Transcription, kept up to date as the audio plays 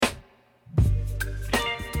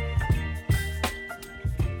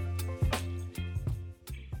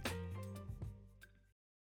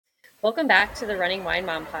Welcome back to the Running Wine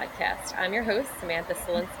Mom podcast. I'm your host, Samantha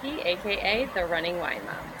Silvestri, aka the Running Wine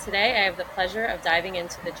Mom. Today, I have the pleasure of diving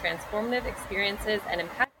into the transformative experiences and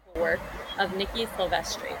impactful work of Nikki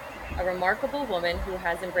Silvestri, a remarkable woman who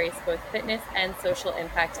has embraced both fitness and social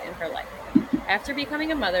impact in her life. After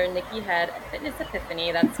becoming a mother, Nikki had a fitness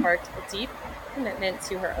epiphany that sparked a deep commitment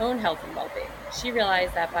to her own health and well-being. She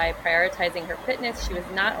realized that by prioritizing her fitness, she was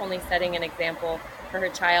not only setting an example for her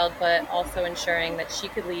child, but also ensuring that she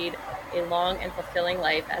could lead a long and fulfilling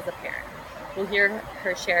life as a parent. We'll hear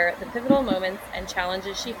her share the pivotal moments and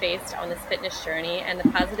challenges she faced on this fitness journey and the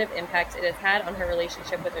positive impact it has had on her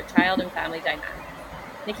relationship with her child and family dynamics.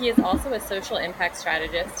 Nikki is also a social impact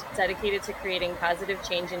strategist dedicated to creating positive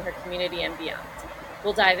change in her community and beyond.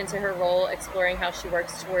 We'll dive into her role, exploring how she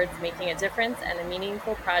works towards making a difference and the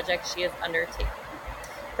meaningful projects she has undertaken.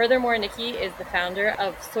 Furthermore, Nikki is the founder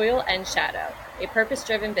of Soil and Shadow, a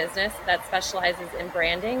purpose-driven business that specializes in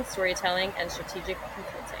branding, storytelling, and strategic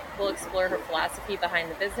consulting. We'll explore her philosophy behind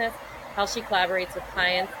the business, how she collaborates with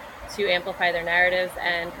clients to amplify their narratives,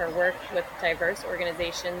 and her work with diverse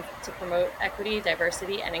organizations to promote equity,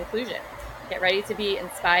 diversity, and inclusion. Get ready to be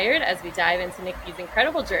inspired as we dive into Nikki's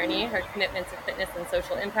incredible journey, her commitment to fitness and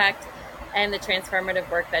social impact, and the transformative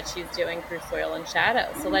work that she's doing through Soil and Shadow.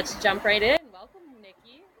 So let's jump right in. Welcome,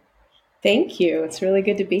 Nikki. Thank you. It's really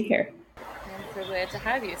good to be here. I'm so glad to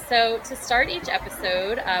have you. So to start each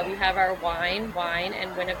episode, we have our wine,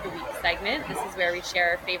 and win of the week segment. This is where we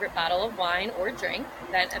share our favorite bottle of wine or drink,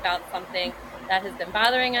 vent about something that has been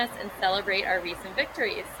bothering us, and celebrate our recent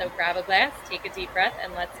victories. So grab a glass, take a deep breath,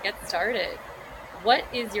 and let's get started. What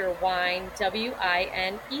is your wine,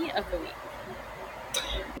 W-I-N-E, of the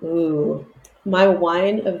week? Ooh, my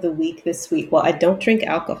wine of the week this week. Well, I don't drink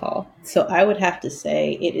alcohol, so I would have to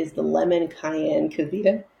say it is the lemon cayenne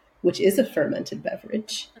cavita, which is a fermented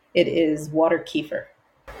beverage. It is water kefir.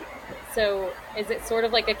 So is it sort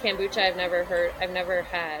of like a kombucha? I've never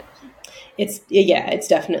had. It's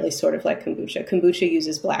definitely sort of like kombucha. Kombucha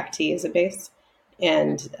uses black tea as a base,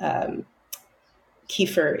 and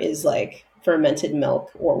kefir is like fermented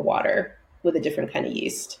milk or water with a different kind of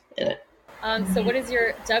yeast in it. So what is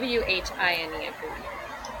your W-H-I-N-E of the week?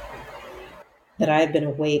 That I've been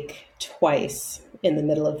awake twice in the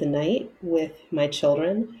middle of the night with my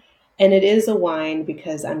children. And it is a wine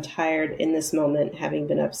because I'm tired in this moment, having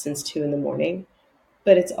been up since 2 a.m.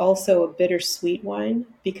 But it's also a bittersweet wine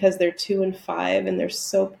because they're 2 and 5 and they're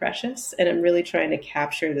so precious. And I'm really trying to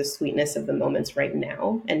capture the sweetness of the moments right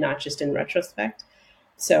now and not just in retrospect.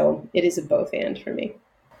 So it is a both and for me.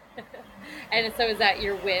 And so is that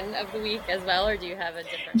your win of the week as well, or do you have a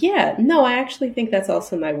different? Yeah, no, I actually think that's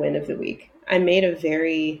also my win of the week. I made a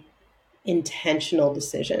very intentional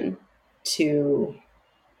decision to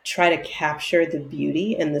try to capture the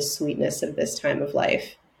beauty and the sweetness of this time of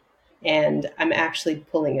life. And I'm actually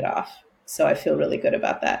pulling it off. So I feel really good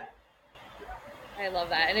about that. I love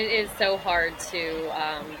that. And it is so hard to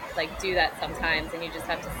do that sometimes, and you just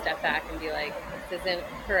have to step back and be like, this isn't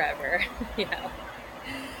forever, you know?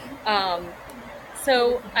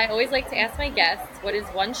 So I always like to ask my guests, what is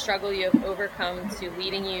one struggle you have overcome to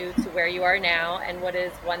leading you to where you are now? And what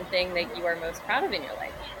is one thing that you are most proud of in your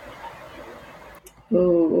life?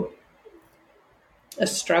 Ooh, a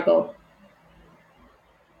struggle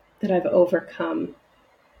that I've overcome.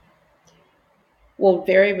 Well,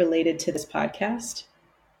 very related to this podcast,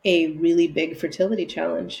 a really big fertility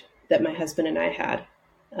challenge that my husband and I had.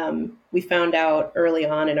 We found out early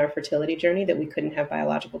on in our fertility journey that we couldn't have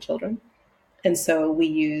biological children. And so we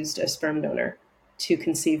used a sperm donor to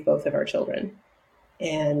conceive both of our children.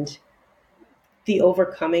 And the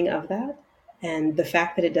overcoming of that and the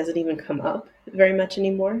fact that it doesn't even come up very much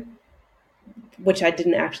anymore, which I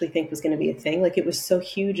didn't actually think was going to be a thing. Like, it was so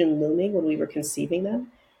huge and looming when we were conceiving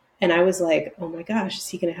them. And I was like, oh my gosh, is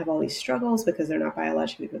he going to have all these struggles because they're not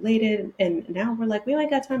biologically related? And now we're like, we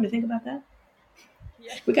ain't got time to think about that.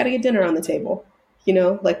 Yeah. We got to get dinner on the table. You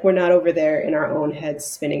know, like, we're not over there in our own heads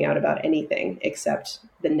spinning out about anything except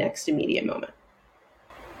the next immediate moment.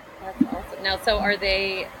 That's awesome. Now, so are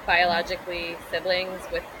they biologically siblings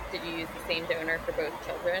did you use the same donor for both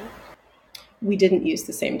children? We didn't use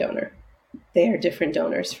the same donor. They are different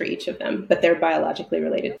donors for each of them, but they're biologically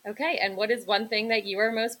related. Okay. And what is one thing that you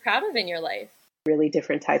are most proud of in your life? Really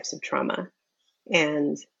different types of trauma.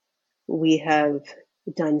 And we have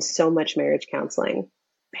done so much marriage counseling,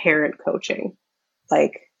 parent coaching.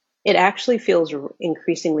 Like, it actually feels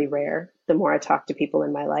increasingly rare the more I talk to people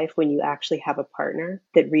in my life when you actually have a partner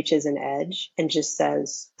that reaches an edge and just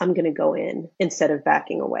says, I'm going to go in instead of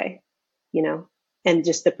backing away, you know? And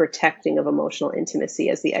just the protecting of emotional intimacy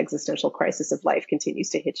as the existential crisis of life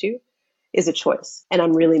continues to hit you. is a choice. And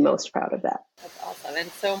I'm really most proud of that. That's awesome. And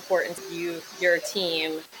so important to you, your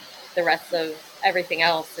team, the rest of everything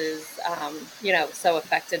else is, so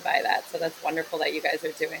affected by that. So that's wonderful that you guys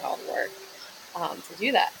are doing all the work to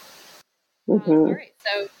do that. All Mm-hmm. right.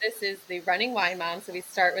 So this is the Running Wine Mom. So we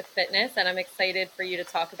start with fitness, and I'm excited for you to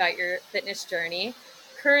talk about your fitness journey.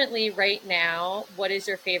 Currently, right now, what is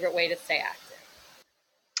your favorite way to stay active?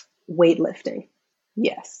 Weightlifting.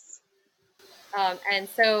 Yes. And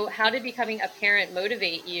so, how did becoming a parent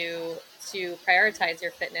motivate you to prioritize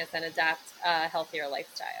your fitness and adapt a healthier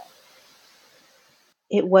lifestyle?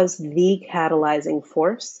 It was the catalyzing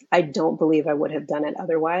force. I don't believe I would have done it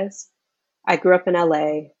otherwise. I grew up in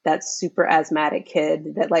LA, that super asthmatic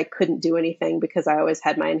kid that like couldn't do anything because I always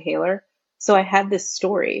had my inhaler. So I had this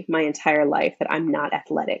story my entire life that I'm not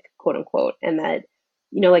athletic, quote unquote, and that,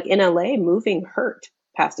 like in LA, moving hurt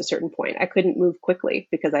past a certain point. I couldn't move quickly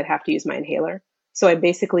because I'd have to use my inhaler. So I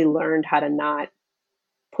basically learned how to not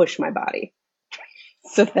push my body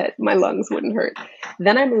so that my lungs wouldn't hurt.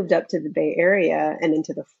 Then I moved up to the Bay Area and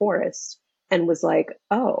into the forest and was like,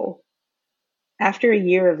 oh, after a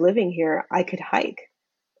year of living here, I could hike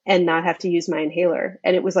and not have to use my inhaler.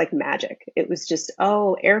 And it was like magic. It was just,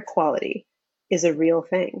 oh, air quality is a real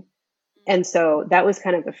thing. And so that was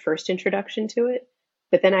kind of the first introduction to it.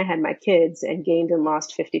 But then I had my kids and gained and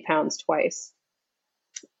lost 50 pounds twice.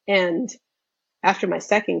 And after my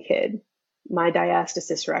second kid, my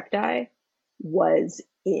diastasis recti was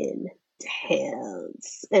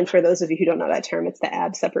intense. And for those of you who don't know that term, it's the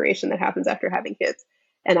ab separation that happens after having kids.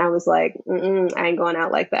 And I was like, I ain't going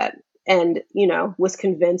out like that. And, was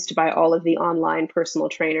convinced by all of the online personal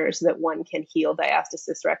trainers that one can heal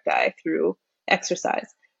diastasis recti through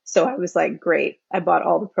exercise. So I was like, great. I bought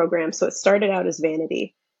all the programs. So it started out as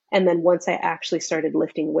vanity. And then once I actually started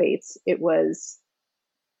lifting weights, it was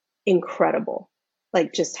incredible.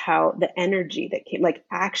 Like just how the energy that came, like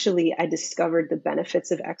actually, I discovered the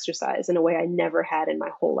benefits of exercise in a way I never had in my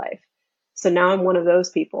whole life. So now I'm one of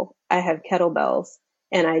those people. I have kettlebells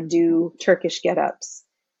and I do Turkish get ups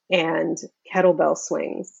and kettlebell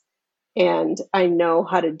swings. And I know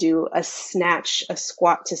how to do a snatch, a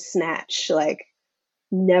squat to snatch. Like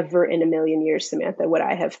never in a million years, Samantha, would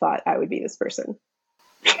I have thought I would be this person.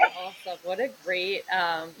 That's awesome. What a great,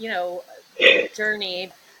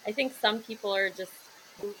 journey. I think some people are just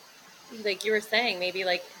like you were saying, maybe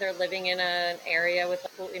like they're living in an area with,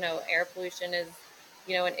 air pollution is,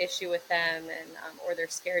 an issue with them, and or they're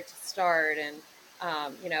scared to start, and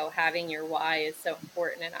having your why is so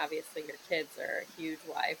important, and obviously your kids are a huge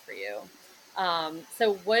why for you.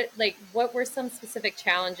 So what were some specific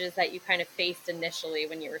challenges that you kind of faced initially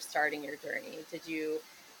when you were starting your journey? Did you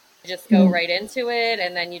just go right into it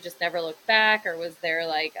and then you just never looked back, or was there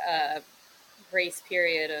like a grace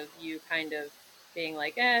period of you kind of being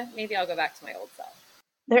like, maybe I'll go back to my old self?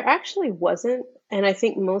 There actually wasn't, and I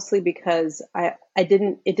think mostly because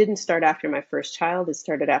it didn't start after my first child, it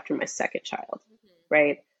started after my second child,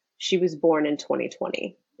 right? She was born in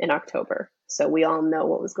 2020 in October. So we all know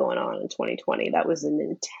what was going on in 2020. That was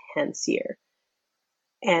an intense year.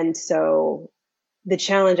 And so the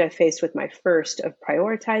challenge I faced with my first of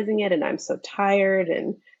prioritizing it, and I'm so tired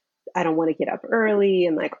and I don't want to get up early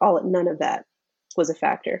and like none of that was a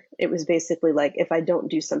factor. It was basically like if I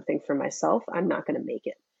don't do something for myself, I'm not going to make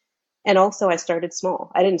it. And also, I started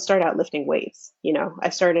small. I didn't start out lifting weights. I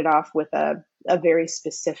started off with a very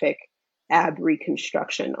specific ab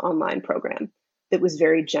reconstruction online program that was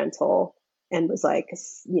very gentle and was like,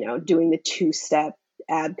 doing the two-step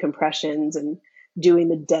ab compressions and doing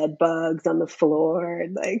the dead bugs on the floor,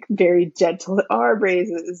 and like very gentle arm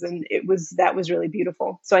raises. And that was really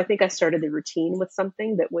beautiful. So I think I started the routine with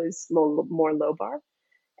something that was more low bar.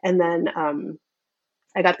 And then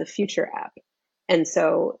I got the Future app. And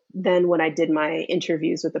so then when I did my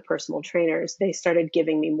interviews with the personal trainers, they started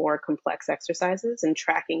giving me more complex exercises and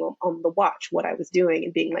tracking on the watch what I was doing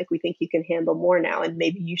and being like, we think you can handle more now. And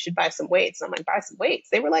maybe you should buy some weights. And I'm like, buy some weights.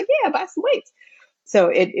 They were like, yeah, buy some weights.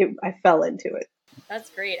 So I fell into it. That's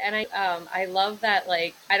great. And I love that.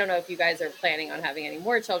 Like, I don't know if you guys are planning on having any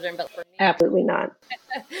more children, but for me, Absolutely not.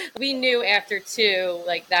 we knew after two,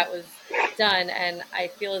 like that was done. And I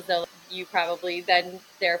feel as though you probably then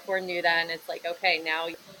therefore knew that. And it's like, okay, now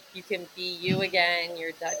you can be you again.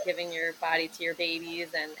 You're done giving your body to your babies,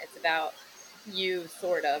 and it's about you,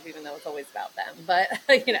 sort of, even though it's always about them. But,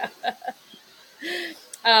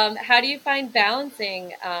 how do you find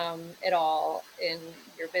balancing it all in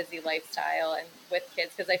your busy lifestyle and with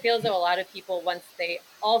kids? Because I feel as though a lot of people, once they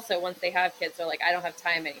have kids, are like, I don't have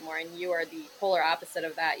time anymore. And you are the polar opposite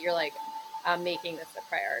of that. You're like, I'm making this a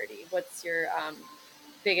priority. What's your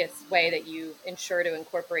biggest way that you ensure to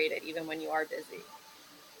incorporate it even when you are busy?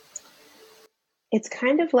 It's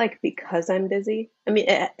kind of like because I'm busy. I mean,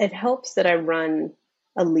 it helps that I run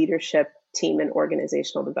a leadership team and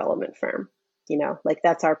organizational development firm. Like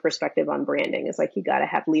that's our perspective on branding is like you got to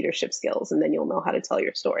have leadership skills and then you'll know how to tell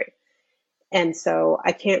your story. And so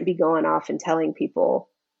I can't be going off and telling people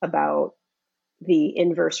about the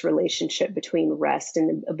inverse relationship between rest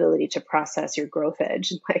and the ability to process your growth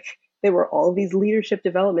edge. Like there were all these leadership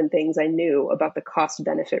development things I knew about the cost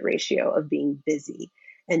benefit ratio of being busy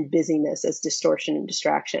and busyness as distortion and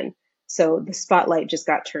distraction. So the spotlight just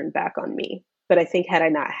got turned back on me. But I think had I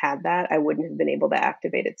not had that, I wouldn't have been able to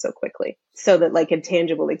activate it so quickly. So that like a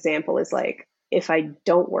tangible example is like if I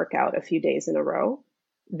don't work out a few days in a row,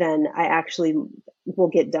 then I actually will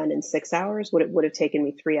get done in 6 hours what it would have taken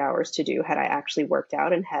me 3 hours to do had I actually worked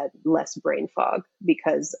out and had less brain fog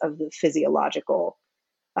because of the physiological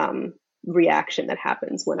um, reaction that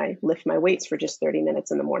happens when I lift my weights for just 30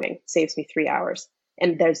 minutes in the morning. Saves me 3 hours.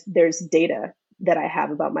 And there's data that I have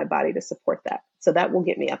about my body to support that. So that will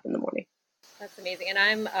get me up in the morning. That's amazing. And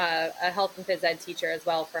I'm a health and phys ed teacher as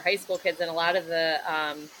well for high school kids, and a lot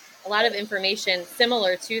of information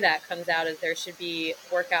similar to that comes out as there should be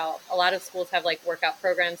workout. A lot of schools have like workout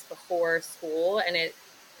programs before school, and it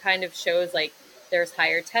kind of shows like there's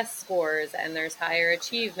higher test scores and there's higher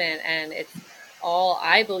achievement, and it's all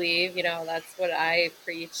I believe. That's what I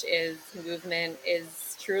preach is movement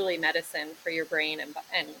is truly medicine for your brain and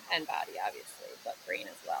body, obviously, but brain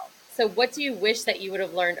as well. So, what do you wish that you would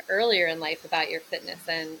have learned earlier in life about your fitness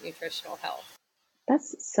and nutritional health?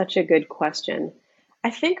 That's such a good question. I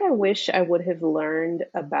think I wish I would have learned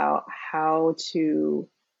about how to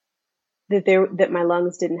that my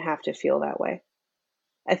lungs didn't have to feel that way.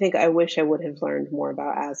 I think I wish I would have learned more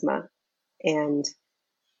about asthma and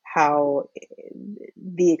how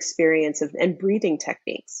the experience of and breathing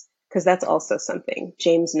techniques, because that's also something.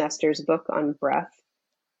 James Nestor's book on breath,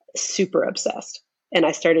 super obsessed. And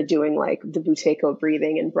I started doing like the Buteyko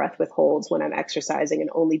breathing and breath withholds when I'm exercising and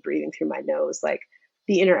only breathing through my nose. Like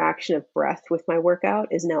the interaction of breath with my workout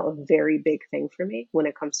is now a very big thing for me when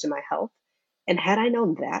it comes to my health. And had I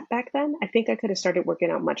known that back then, I think I could have started working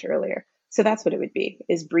out much earlier. So that's what it would be,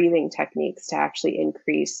 is breathing techniques to actually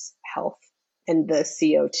increase health and the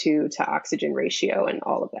CO2 to oxygen ratio and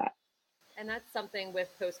all of that. And that's something with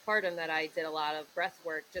postpartum that I did a lot of breath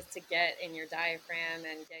work just to get in your diaphragm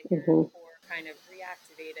and get your Mm-hmm. core kind of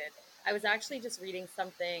reactivated. I was actually just reading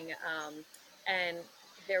something, and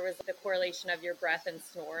there was the correlation of your breath and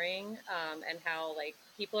snoring, and how like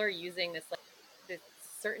people are using this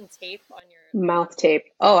certain tape on your Mouth tape.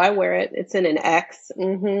 Oh, I wear it. It's in an X.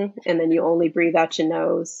 And then you only breathe out your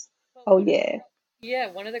nose. but Oh, yeah.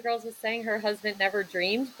 one of the girls was saying her husband never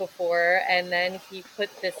dreamed before, and then he put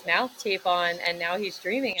this mouth tape on, and now he's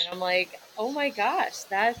dreaming. And I'm like, oh my gosh,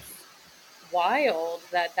 that's wild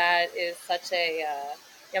that is such a.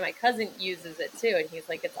 Yeah, my cousin uses it too, and he's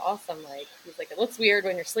like, it's awesome. Like, he's like, it looks weird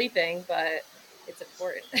when you're sleeping, but it's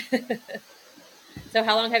important. So,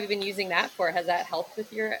 how long have you been using that for? Has that helped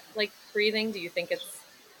with your like breathing? Do you think it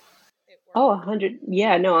Oh, works? 100.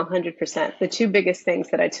 Yeah, no, 100%. The two biggest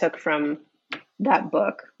things that I took from that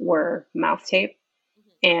book were mouth tape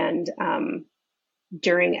and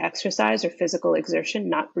during exercise or physical exertion,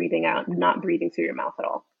 not breathing out, not breathing through your mouth at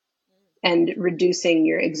all, and reducing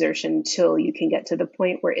your exertion till you can get to the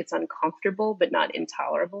point where it's uncomfortable but not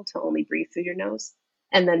intolerable to only breathe through your nose.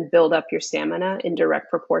 And then build up your stamina in direct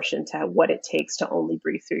proportion to what it takes to only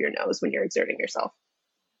breathe through your nose when you're exerting yourself.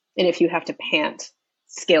 And if you have to pant,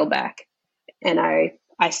 scale back. And I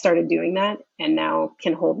started doing that and now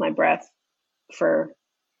can hold my breath for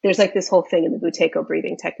there's like this whole thing in the Buteyko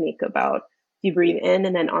breathing technique about you breathe in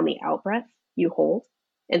and then on the out breath you hold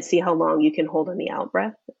and see how long you can hold on the out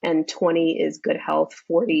breath. And 20 is good health,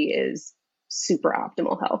 40 is super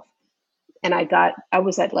optimal health. And I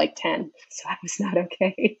was at like 10, so I was not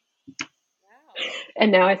okay. Wow.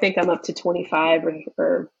 And now I think I'm up to 25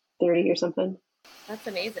 or 30 or something. That's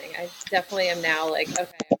amazing. I definitely am now like, okay,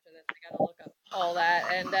 after this, I got to look up all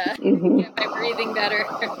that and Hmm. get my breathing better.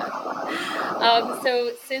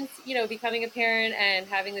 So, since, becoming a parent and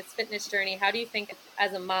having this fitness journey, how do you think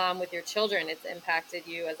as a mom with your children, it's impacted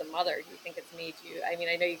you as a mother? Do you think it's made you, I mean,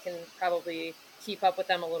 I know you can probably keep up with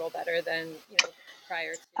them a little better than,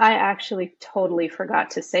 prior to. I actually totally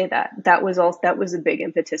forgot to say that. That was a big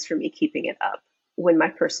impetus for me keeping it up when my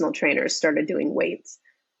personal trainers started doing weights.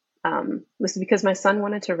 Was because my son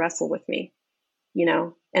wanted to wrestle with me,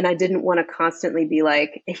 and I didn't want to constantly be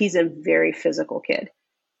like, he's a very physical kid,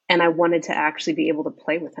 and I wanted to actually be able to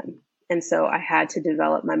play with him. And so I had to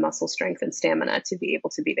develop my muscle strength and stamina to be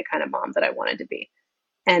able to be the kind of mom that I wanted to be.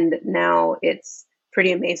 And now it's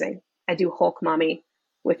pretty amazing. I do Hulk mommy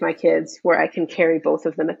with my kids where I can carry both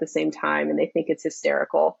of them at the same time and they think it's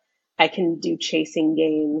hysterical. I can do chasing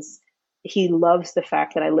games. He loves the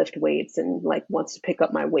fact that I lift weights and like wants to pick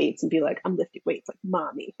up my weights and be like, I'm lifting weights like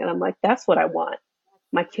mommy. And I'm like, that's what I want.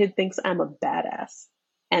 My kid thinks I'm a badass.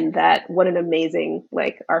 And that, what an amazing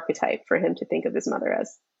like archetype for him to think of his mother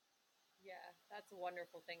as. Yeah, that's a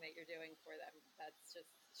wonderful thing that you're doing for them. That's just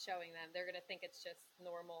showing them. They're going to think it's just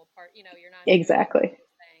normal part. You're not showing them Exactly.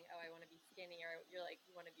 saying, "Oh, I want to be skinny," or you're like,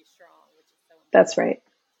 "You want to be strong," which is so That's important.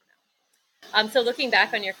 right. So looking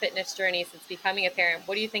back on your fitness journey since becoming a parent,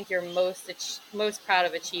 what do you think you're most proud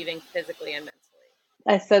of achieving physically and mentally?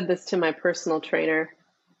 I said this to my personal trainer.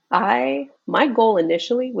 My goal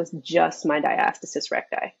initially was just my diastasis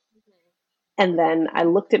recti. Mm-hmm. And then I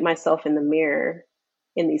looked at myself in the mirror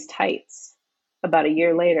in these tights about a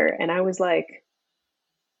year later and I was like,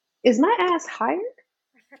 is my ass higher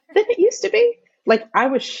than it used to be? Like I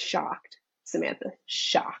was shocked, Samantha,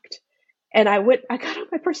 shocked. And I got on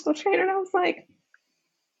my personal trainer and I was like,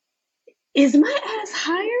 is my ass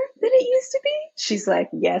higher than it used to be? She's like,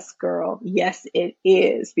 yes, girl. Yes, it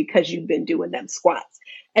is because you've been doing them squats.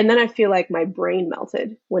 And then I feel like my brain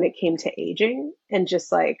melted when it came to aging and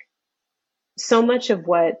just like so much of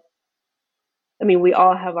what, I mean, we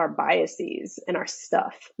all have our biases and our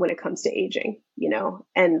stuff when it comes to aging, you know?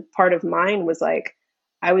 And part of mine was like,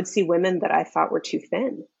 I would see women that I thought were too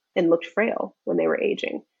thin and looked frail when they were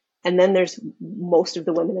aging. And then there's most of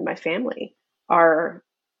the women in my family are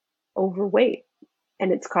overweight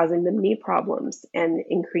and it's causing them knee problems and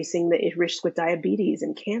increasing the risk with diabetes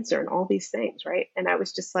and cancer and all these things, right? And I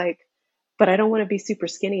was just like, but I don't want to be super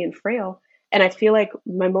skinny and frail. And I feel like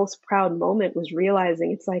my most proud moment was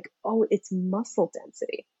realizing it's like, oh, it's muscle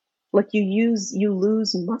density. Like you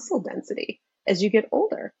lose muscle density as you get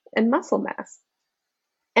older and muscle mass.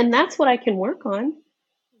 And that's what I can work on.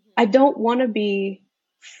 I Mm-hmm. don't want to be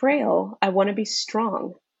frail. I want to be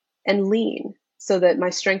strong and lean so that my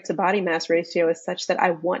strength to body mass ratio is such that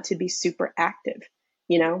I want to be super active,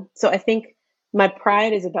 you know? So I think my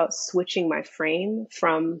pride is about switching my frame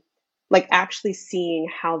from like actually seeing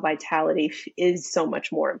how vitality is so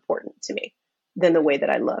much more important to me than the way that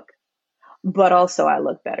I look. But also, I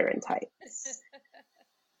look better in tights.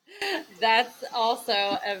 That's also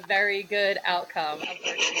a very good outcome of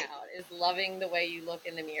working out is loving the way you look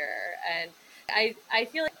in the mirror. And I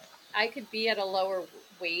feel like I could be at a lower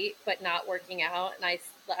weight but not working out, and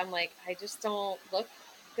I'm like I just don't look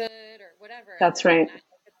good or whatever. And That's then when right. I'm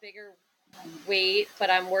like a bigger weight but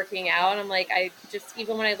I'm working out, I'm like I just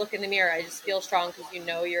even when I look in the mirror, I just feel strong because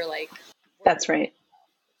you're like That's working on right.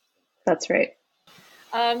 That's right.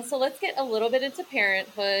 so let's get a little bit into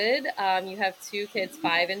parenthood. You have two kids,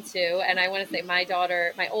 5 and 2, and I want to say my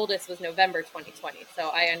oldest was November 2020, so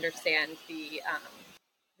I understand the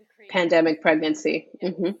craziness. Pandemic pregnancy.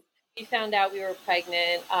 Yes, we found out we were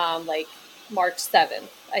pregnant like March 7th,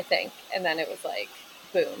 I think, and then it was like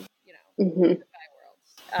boom, Hmm. goodbye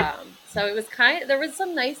world. So it was there was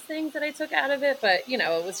some nice things that I took out of it, but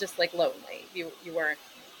it was just like lonely. You weren't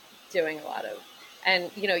doing a lot of,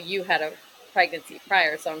 and you had a pregnancy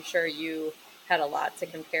prior, so I'm sure you had a lot to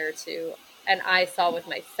compare to. And I saw with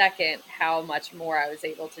my second how much more I was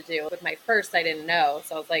able to do. With my first, I didn't know,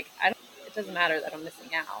 so I was like, I don't. It doesn't matter that I'm missing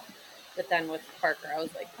out. But then with Parker, I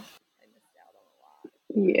was like, oh, I missed out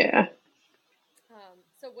Yeah. on a lot.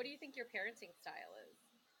 So what do you think your parenting style is?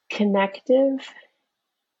 Connective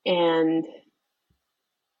and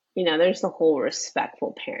there's the whole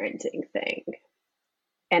respectful parenting thing.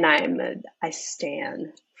 And I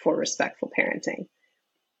stand for respectful parenting.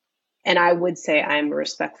 And I would say I'm a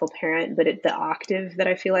respectful parent, but the octave that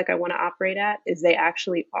I feel like I want to operate at is they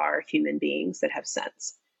actually are human beings that have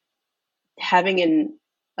sense. Having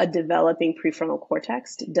a developing prefrontal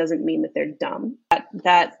cortex doesn't mean that they're dumb.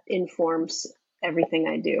 That informs everything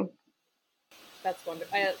I do. That's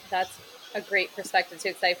wonderful. That's a great perspective too,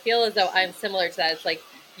 because I feel as though I'm similar to that. It's like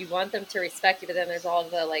you want them to respect you, but then there's all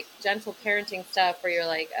the like gentle parenting stuff where you're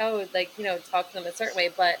like, oh, like talk to them a certain way.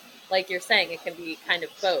 But like you're saying, it can be kind of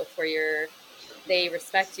both, where they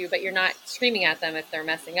respect you, but you're not screaming at them if they're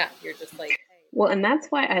messing up. You're just like, hey, Well, and that's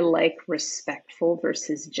why I like respectful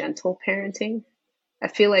versus gentle parenting. I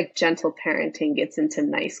feel like gentle parenting gets into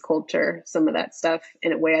nice culture, some of that stuff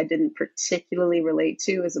in a way I didn't particularly relate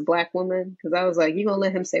to as a Black woman because I was like, you gonna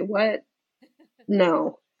let him say what?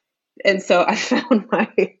 No. And so I found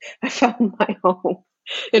my home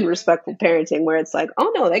in respectful parenting where it's like,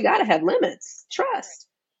 oh no, they gotta have limits. right. Trust.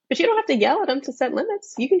 But you don't have to yell at them to set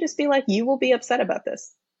limits. You can just be like, you will be upset about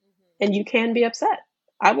this. Mm-hmm. And you can be upset.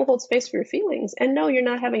 I will hold space for your feelings. And no, you're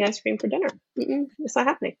not having ice cream for dinner. It's not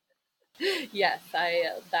happening. Yes, I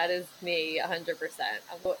that is me 100%.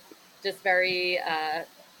 I'm just very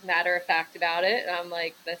matter of fact about it. And I'm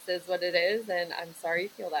like, this is what it is, and I'm sorry you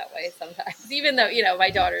feel that way sometimes. Even though my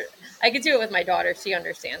daughter, I could do it with my daughter. She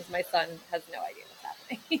understands. My son has no idea what's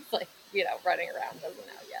happening. He's like, running around, doesn't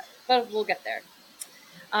know yet. But we'll get there.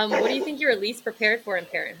 What do you think you're least prepared for in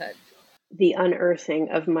parenthood? The unearthing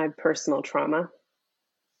of my personal trauma,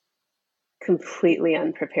 completely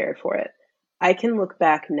unprepared for it. I can look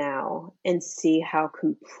back now and see how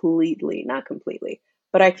completely, not completely,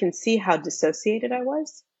 but I can see how dissociated I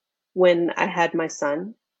was when I had my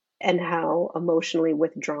son and how emotionally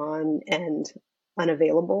withdrawn and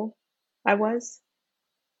unavailable I was.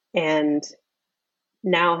 And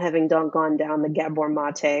now having gone down the Gabor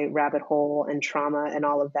Mate rabbit hole and trauma and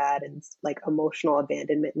all of that and like emotional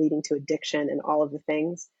abandonment leading to addiction and all of the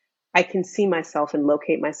things, I can see myself and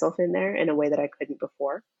locate myself in there in a way that I couldn't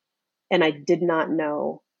before. And I did not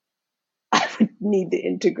know I would need to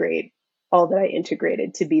integrate all that I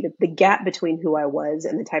integrated to be the gap between who I was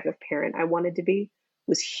and the type of parent I wanted to be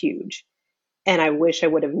was huge. And I wish I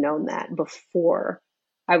would have known that before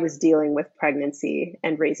I was dealing with pregnancy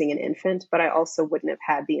and raising an infant, but I also wouldn't have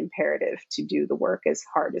had the imperative to do the work as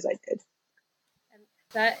hard as I did. And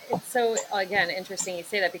that it's so again interesting you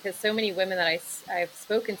say that because so many women that I've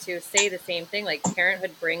spoken to say the same thing. Like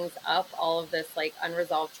parenthood brings up all of this like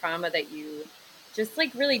unresolved trauma that you just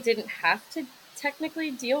like really didn't have to technically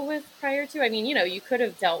deal with prior to. I mean, you could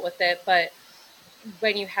have dealt with it, but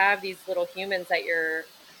when you have these little humans that you're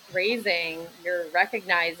raising, you're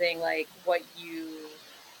recognizing like what you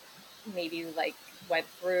maybe like went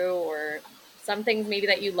through or some things maybe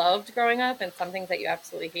that you loved growing up and some things that you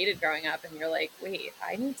absolutely hated growing up, and you're like, wait,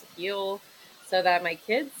 I need to heal so that my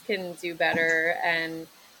kids can do better. And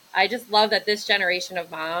I just love that this generation of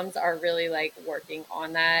moms are really like working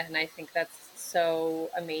on that, and I think that's so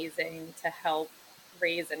amazing to help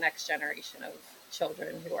raise the next generation of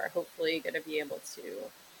children who are hopefully going to be able to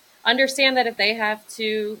understand that if they have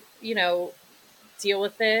to deal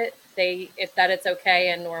with it, if that it's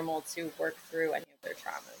okay and normal to work through any of their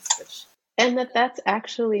traumas, which And that's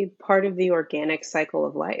actually part of the organic cycle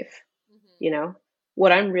of life. mm-hmm. You know,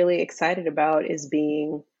 what I'm really excited about is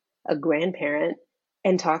being a grandparent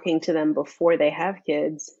and talking to them before they have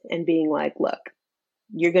kids and being like, look,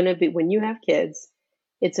 you're going to be, when you have kids,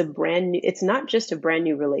 it's not just a brand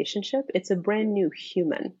new relationship, it's a brand new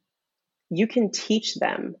human. You can teach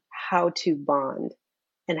them how to bond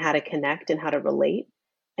and how to connect and how to relate.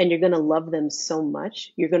 And you're going to love them so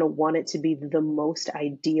much. You're going to want it to be the most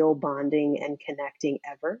ideal bonding and connecting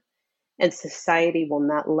ever. And society will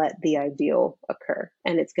not let the ideal occur.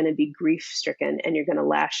 And it's going to be grief stricken and you're going to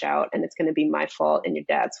lash out and it's going to be my fault and your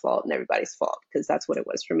dad's fault and everybody's fault because that's what it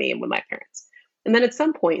was for me and with my parents. And then at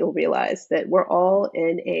some point you'll realize that we're all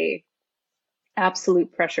in a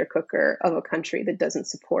absolute pressure cooker of a country that doesn't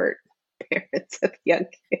support parents of young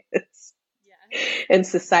kids. Yeah. And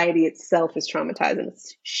society itself is traumatized and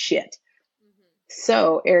it's shit. Mm-hmm.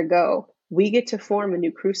 So, ergo, we get to form a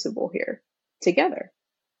new crucible here together.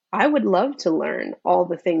 I would love to learn all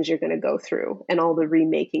the things you're going to go through and all the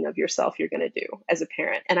remaking of yourself you're going to do as a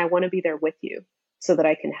parent. And I want to be there with you so that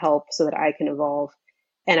I can help, so that I can evolve.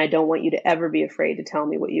 And I don't want you to ever be afraid to tell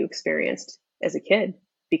me what you experienced as a kid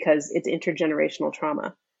because it's intergenerational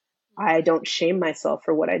trauma. I don't shame myself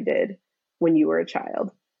for what I did when you were a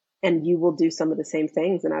child. And you will do some of the same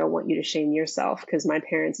things. And I don't want you to shame yourself because my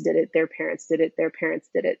parents did it, their parents did it, their parents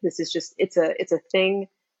did it. This is just, it's a thing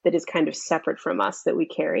that is kind of separate from us that we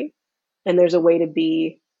carry. And there's a way to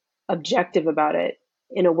be objective about it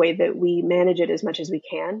in a way that we manage it as much as we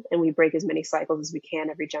can and we break as many cycles as we can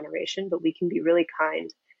every generation, but we can be really kind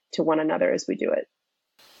to one another as we do it.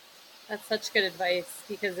 That's such good advice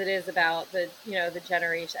because it is about the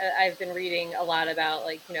generation. I've been reading a lot about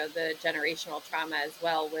like the generational trauma as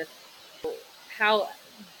well, with how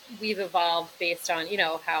we've evolved based on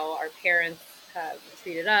how our parents have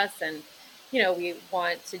treated us, and we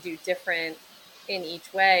want to do different in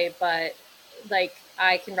each way, but like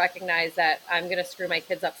I can recognize that I'm going to screw my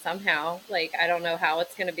kids up somehow. Like I don't know how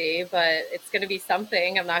it's going to be, but it's going to be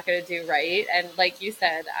something I'm not going to do right. And like you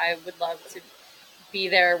said, I would love to be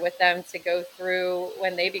there with them to go through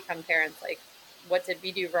when they become parents, like what did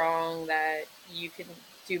we do wrong that you can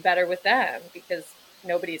do better with them, because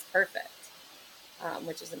nobody's perfect,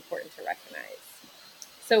 which is important to recognize.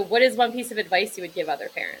 So what is one piece of advice you would give other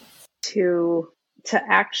parents? To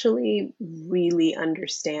actually really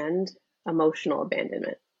understand emotional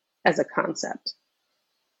abandonment as a concept.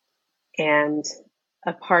 And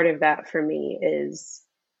a part of that for me is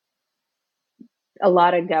a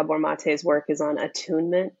lot of Gabor Mate's work is on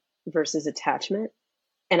attunement versus attachment.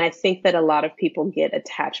 And I think that a lot of people get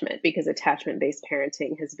attachment because attachment based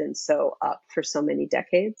parenting has been so up for so many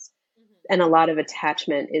decades. Hmm. And a lot of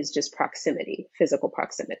attachment is just proximity, physical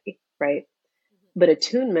proximity, right? Hmm. But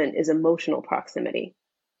attunement is emotional proximity.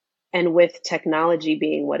 And with technology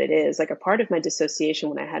being what it is, like a part of my dissociation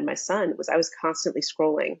when I had my son was I was constantly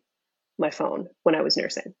scrolling my phone when I was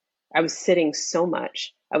nursing. I was sitting so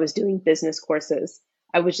much. I was doing business courses.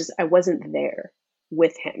 I wasn't there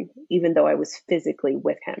with him, even though I was physically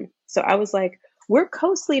with him. So I was like, we're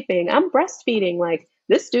co sleeping. I'm breastfeeding. Like,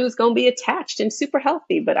 this dude's going to be attached and super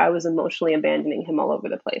healthy. But I was emotionally abandoning him all over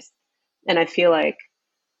the place. And I feel like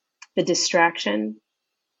the distraction,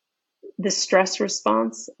 the stress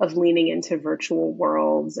response of leaning into virtual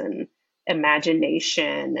worlds and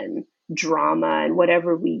imagination and drama and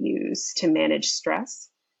whatever we use to manage stress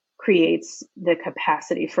creates the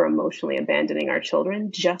capacity for emotionally abandoning our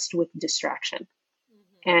children just with distraction.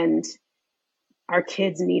 Hmm. And our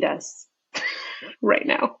kids need us right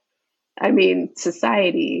now. I mean,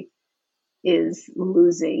 society is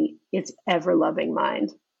losing its ever loving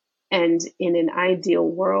mind. And in an ideal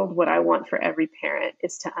world, what I want for every parent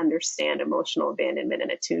is to understand emotional abandonment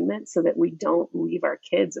and attunement so that we don't leave our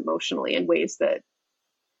kids emotionally in ways that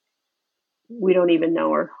we don't even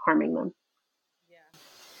know are harming them. Yeah.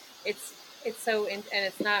 It's so and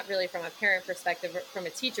it's not really from a parent perspective, but from a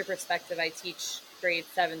teacher perspective. I teach grades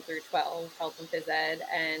 7 through 12 health and phys ed,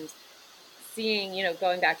 and seeing,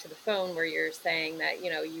 going back to the phone where you're saying that,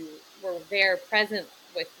 you were there present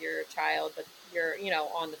with your child, but you're,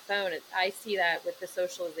 on the phone. I see that with the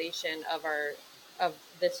socialization of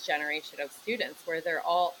this generation of students where they're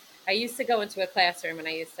all, I used to go into a classroom and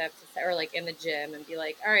I used to have to say, or like in the gym and be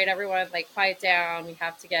like, all right, everyone, like quiet down. We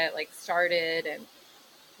have to get like started. And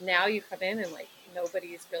now you come in and like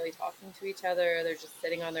nobody's really talking to each other. They're just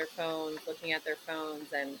sitting on their phones, looking at their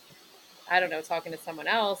phones, and I don't know, talking to someone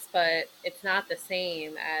else, but it's not the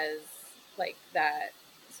same as like that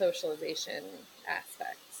socialization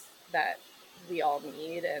aspect that we all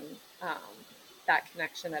need, and that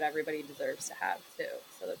connection that everybody deserves to have too.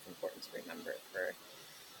 So that's important to remember for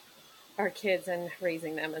our kids and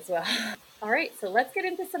raising them as well. All right, so let's get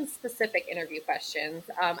into some specific interview questions.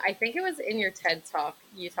 I think it was in your TED talk,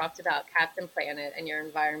 you talked about Captain Planet and your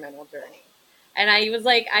environmental journey. And I was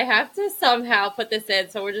like, I have to somehow put this in,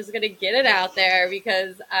 so we're just going to get it out there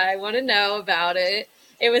because I want to know about it.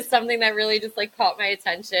 It was something that really just like caught my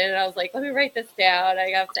attention. And I was like, let me write this down. I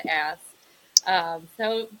have to ask.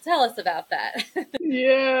 So tell us about that.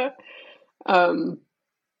 Yeah. Um,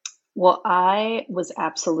 well, I was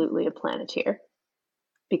absolutely a planeteer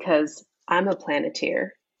because I'm a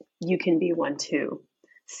planeteer. You can be one too.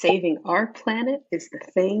 Saving our planet is the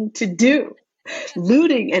thing to do.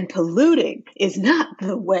 Looting and polluting is not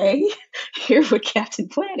the way. Hear what Captain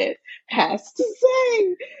Planet has to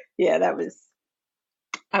say. Yeah,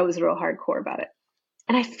 I was real hardcore about it.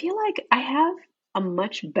 And I feel like a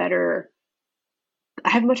much better,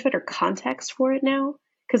 I have much better context for it now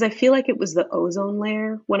because I feel like it was the ozone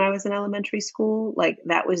layer when I was in elementary school. Like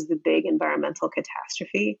that was the big environmental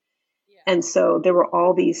catastrophe. Yeah. And so there were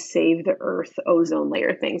all these save the earth ozone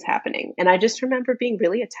layer things happening. And I just remember being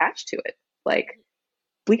really attached to it. Like,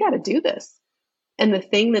 we got to do this. And the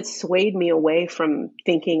thing that swayed me away from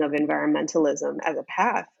thinking of environmentalism as a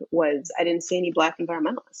path was I didn't see any Black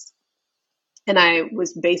environmentalists. And I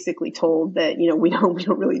was basically told that, we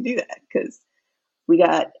don't really do that because we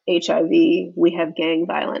got HIV, we have gang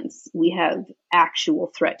violence, we have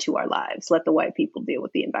actual threat to our lives. Let the white people deal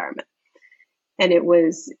with the environment. And it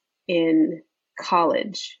was in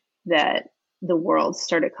college that the world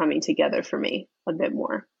started coming together for me a bit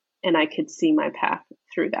more. And I could see my path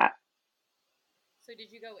through that. So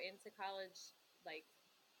did you go into college like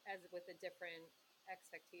as with a different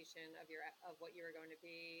expectation of what you were going to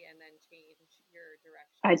be, and then change your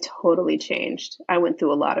direction? I totally changed. I went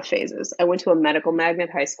through a lot of phases. I went to a medical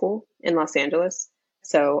magnet high school in Los Angeles. Okay.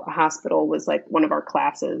 So a hospital was like one of our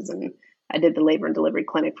classes, and I did the labor and delivery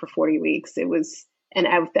clinic for 40 weeks.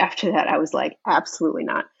 After that, I was like, absolutely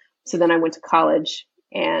not. So then I went to college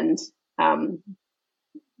and um,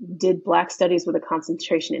 did Black studies with a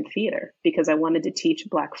concentration in theater because I wanted to teach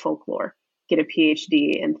Black folklore, get a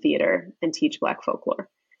PhD in theater and teach Black folklore.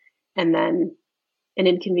 And then An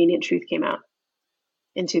Inconvenient Truth came out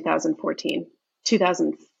in 2014,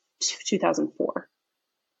 2000, 2004.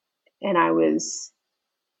 And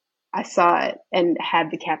I saw it and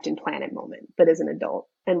had the Captain Planet moment, but as an adult,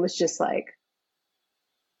 and was just like,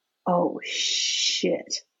 oh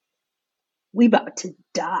shit, we about to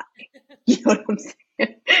die. You know what I'm saying?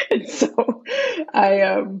 And so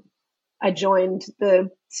I I joined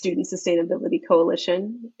the Student Sustainability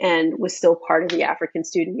Coalition and was still part of the African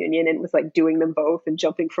Student Union and was like doing them both and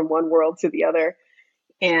jumping from one world to the other,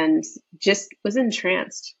 and just was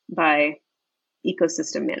entranced by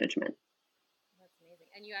ecosystem management. That's amazing.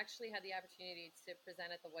 And you actually had the opportunity to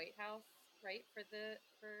present at the White House, right?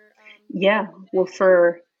 Yeah, well,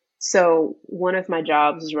 so one of my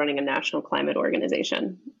jobs was running a national climate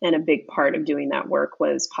organization, and a big part of doing that work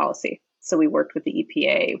was policy. So we worked with the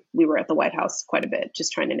EPA. We were at the White House quite a bit,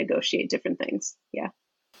 just trying to negotiate different things. Yeah.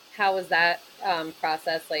 How was that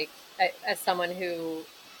process? Like, as someone who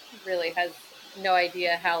really has no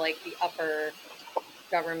idea how like the upper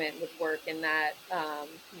government would work in that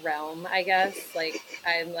realm, I guess. Like,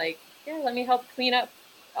 I'm like, yeah, let me help clean up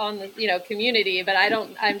on the community, but I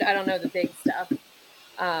don't know the big stuff.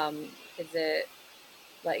 Is it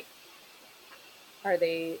like, are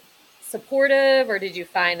they supportive, or did you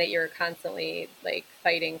find that you're constantly like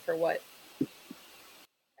fighting for what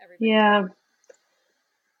everybody else? Yeah.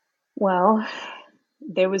 Well,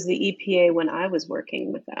 there was the EPA when I was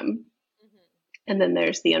working with them. Mm-hmm. And then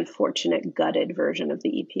there's the unfortunate gutted version of the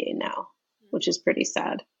EPA now, which is pretty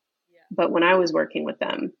sad. Yeah. But when I was working with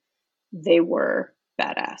them, they were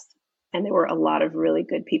badass. And there were a lot of really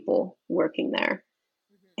good people working there.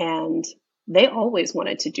 Mm-hmm. And they always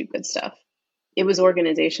wanted to do good stuff. It was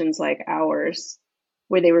organizations like ours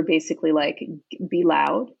where they were basically like, be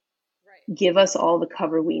loud, Right. give us all the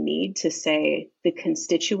cover we need to say the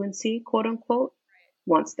constituency, quote unquote,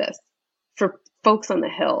 wants this. For folks on the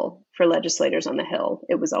Hill, for legislators on the Hill,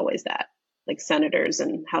 it was always that, like senators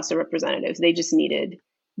and House of Representatives, they just needed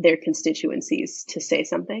their constituencies to say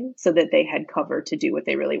something so that they had cover to do what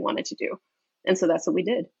they really wanted to do. And so that's what we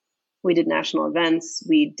did. We did national events,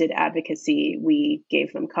 we did advocacy, we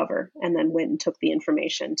gave them cover, and then went and took the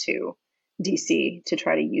information to DC to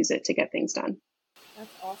try to use it to get things done. That's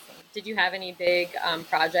awesome. Did you have any big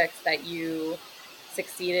projects that you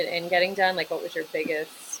succeeded in getting done? Like, what was your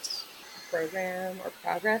biggest program or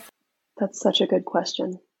progress? That's such a good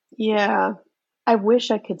question. Yeah, I wish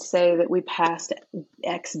I could say that we passed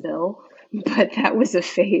X bill, but that was a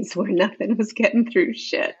phase where nothing was getting through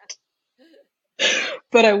shit.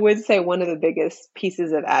 But I would say one of the biggest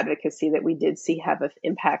pieces of advocacy that we did see have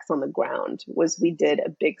impacts on the ground was we did a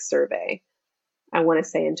big survey, I want to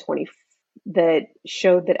say in 20, that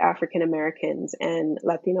showed that African Americans and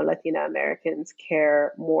Latina Americans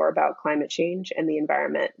care more about climate change and the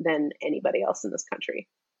environment than anybody else in this country.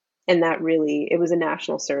 And that really, it was a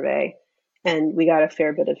national survey, and we got a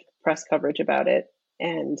fair bit of press coverage about it.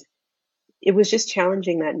 And it was just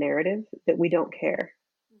challenging that narrative that we don't care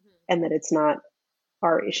Mm-hmm. and that it's not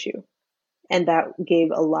our issue. And that gave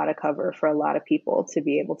a lot of cover for a lot of people to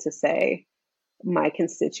be able to say, my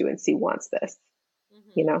constituency wants this,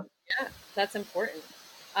 you Mm-hmm. know? Yeah, that's important.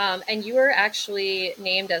 And you were actually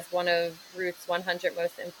named as one of Ruth's 100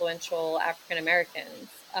 most influential African Americans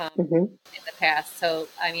Hmm. in the past. So,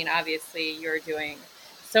 I mean, obviously, you're doing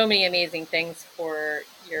so many amazing things for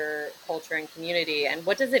your culture and community. And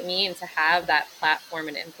what does it mean to have that platform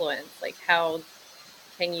and influence? Like, how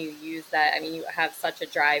can you use that? I mean, you have such a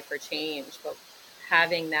drive for change, but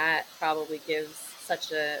having that probably gives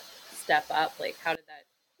such a step up. Like, how did that?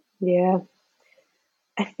 Yeah.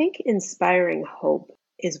 I think inspiring hope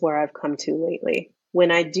is where I've come to lately.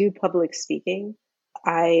 When I do public speaking,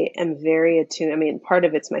 I am very attuned. I mean, part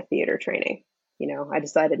of it's my theater training. I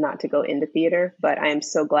decided not to go into theater, but I am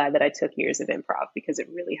so glad that I took years of improv because it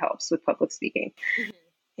really helps with public speaking. Mm-hmm.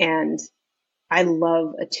 And I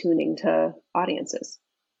love attuning to audiences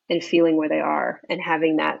and feeling where they are and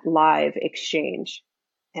having that live exchange.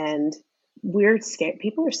 And we're scared.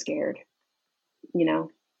 People are scared, you know,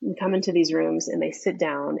 we come into these rooms and they sit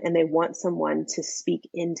down and they want someone to speak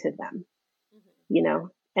into them, Mm-hmm. you know?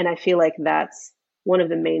 And I feel like that's one of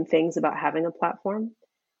the main things about having a platform.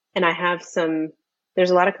 And there's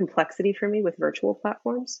a lot of complexity for me with virtual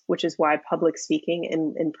platforms, which is why public speaking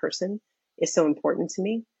in person is so important to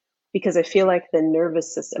me, because I feel like the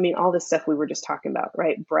nervous system, I mean, all this stuff we were just talking about,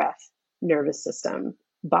 right? Breath, nervous system,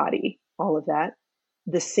 body, all of that.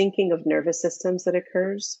 The syncing of nervous systems that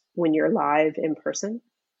occurs when you're live in person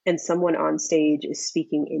and someone on stage is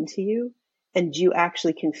speaking into you, and you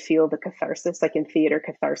actually can feel the catharsis. Like in theater,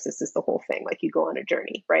 catharsis is the whole thing. Like you go on a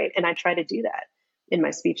journey, right? And I try to do that in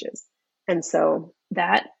my speeches. And so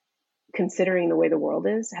that, considering the way the world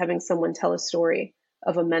is, having someone tell a story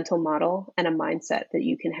of a mental model and a mindset that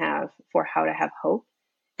you can have for how to have hope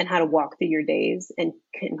and how to walk through your days and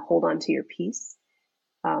can hold on to your peace,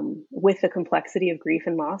 with the complexity of grief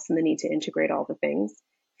and loss and the need to integrate all the things,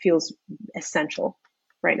 feels essential.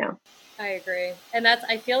 right now. I agree. And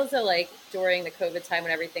I feel as though like during the COVID time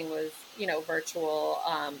when everything was, virtual,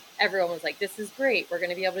 everyone was like, this is great. We're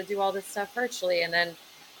going to be able to do all this stuff virtually. And then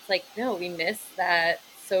it's like, no, we miss that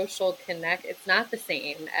social connect. It's not the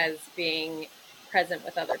same as being present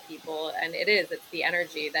with other people. And it's the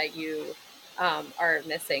energy that you are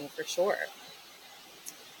missing for sure.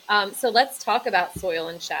 So let's talk about Soil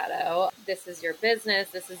and Shadow. This is your business.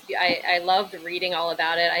 I loved reading all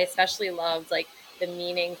about it. I especially loved like the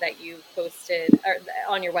meanings that you posted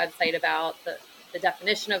on your website about the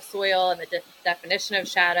definition of soil and the definition of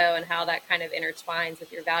shadow and how that kind of intertwines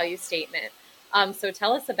with your value statement. So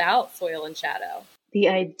tell us about Soil and Shadow. The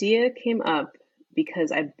idea came up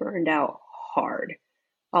because I burned out hard.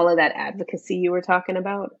 All of that advocacy you were talking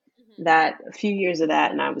about, Mm-hmm. that a few years of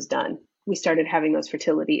that and I was done. We started having those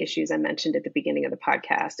fertility issues I mentioned at the beginning of the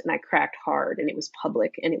podcast, and I cracked hard and it was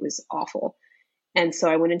public and it was awful. And so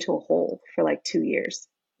I went into a hole for like 2 years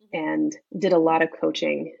and did a lot of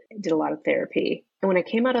coaching, did a lot of therapy. And when I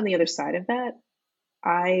came out on the other side of that,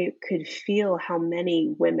 I could feel how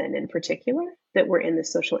many women in particular that were in the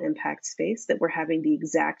social impact space that were having the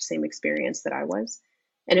exact same experience that I was.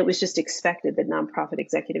 And it was just expected that nonprofit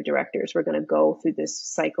executive directors were going to go through this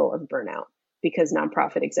cycle of burnout because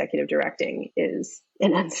nonprofit executive directing is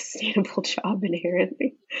an unsustainable job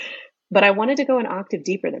inherently. But I wanted to go an octave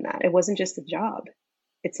deeper than that. It wasn't just a job.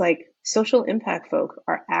 It's like social impact folk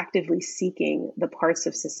are actively seeking the parts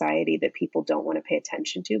of society that people don't want to pay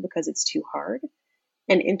attention to because it's too hard.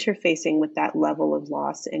 And interfacing with that level of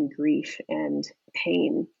loss and grief and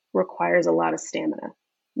pain requires a lot of stamina,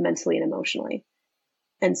 mentally and emotionally.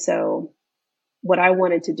 And so what I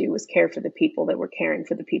wanted to do was care for the people that were caring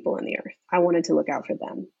for the people in the earth. I wanted to look out for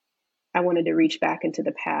them. I wanted to reach back into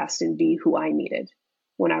the past and be who I needed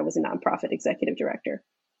when I was a nonprofit executive director.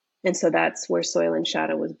 And so that's where Soil and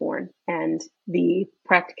Shadow was born. And the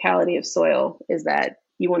practicality of soil is that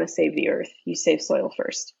you want to save the earth, you save soil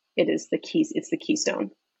first. It is the keys, it's the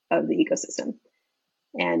keystone of the ecosystem.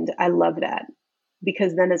 And I love that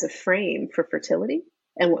because then as a frame for fertility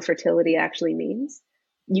and what fertility actually means,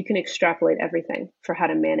 you can extrapolate everything for how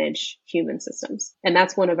to manage human systems. And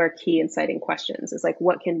that's one of our key inciting questions is like,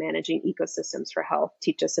 what can managing ecosystems for health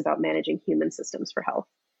teach us about managing human systems for health?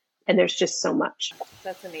 And there's just so much.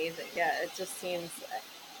 That's amazing. Yeah, it just seems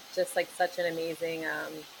just like such an amazing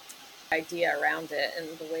idea around it and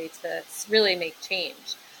the way to really make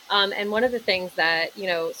change. And one of the things that,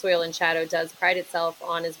 Soil and Shadow does pride itself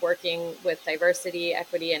on is working with diversity,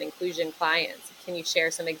 equity, and inclusion clients. Can you share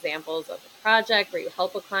some examples of a project where you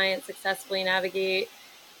help a client successfully navigate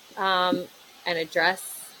and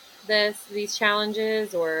address these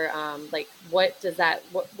challenges, or like what does that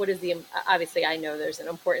what is the obviously I know there's an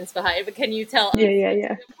importance behind it, but can you tell us Yeah.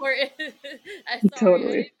 what's important? I'm sorry, I Totally.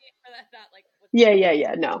 didn't mean for that like what's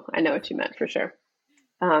Yeah. No, I know what you meant for sure.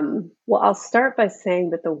 Well, I'll start by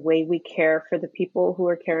saying that the way we care for the people who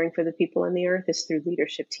are caring for the people in the earth is through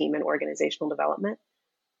leadership team and organizational development,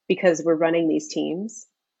 because we're running these teams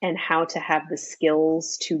and how to have the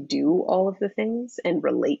skills to do all of the things and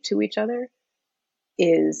relate to each other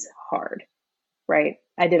is hard, right?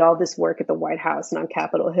 I did all this work at the White House and on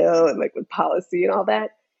Capitol Hill and like with policy and all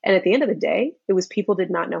that. And at the end of the day, it was people did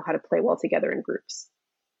not know how to play well together in groups.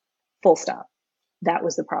 Full stop. That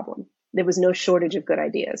was the problem. There was no shortage of good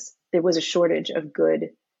ideas. There was a shortage of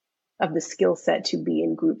the skill set to be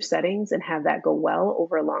in group settings and have that go well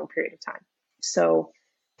over a long period of time. So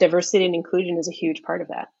diversity and inclusion is a huge part of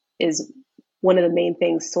that. Is one of the main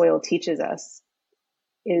things soil teaches us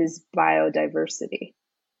is biodiversity,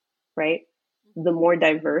 right? The more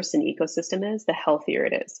diverse an ecosystem is, the healthier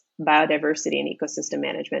it is. Biodiversity and ecosystem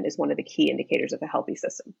management is one of the key indicators of a healthy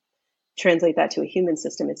system. Translate that to a human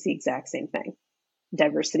system, it's the exact same thing.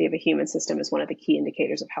 Diversity of a human system is one of the key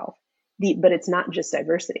indicators of health. But it's not just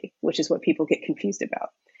diversity, which is what people get confused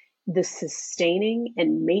about. The sustaining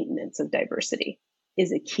and maintenance of diversity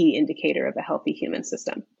is a key indicator of a healthy human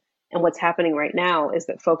system. And what's happening right now is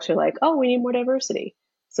that folks are like, oh, we need more diversity.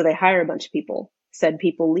 So they hire a bunch of people, said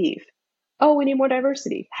people leave. Oh, we need more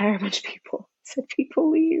diversity. Hire a bunch of people, said people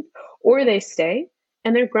leave. Or they stay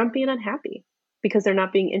and they're grumpy and unhappy because they're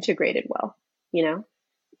not being integrated well, you know?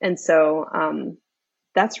 And so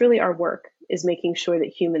that's really our work, is making sure that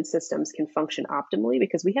human systems can function optimally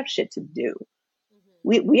because we have shit to do.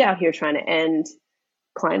 We out here trying to end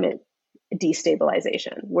climate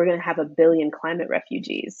destabilization. We're going to have 1 billion climate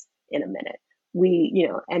refugees in a minute.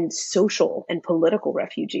 And social and political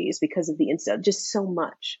refugees because of the just so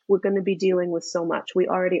much. We're going to be dealing with so much. We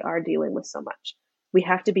already are dealing with so much. We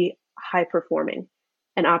have to be high performing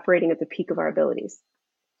and operating at the peak of our abilities.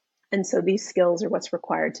 And so these skills are what's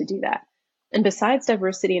required to do that. And besides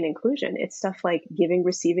diversity and inclusion, it's stuff like giving,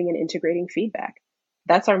 receiving, and integrating feedback.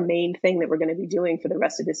 That's our main thing that we're going to be doing for the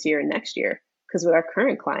rest of this year and next year. Because with our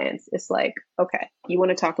current clients, it's like, okay, you want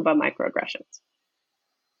to talk about microaggressions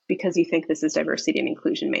because you think this is diversity and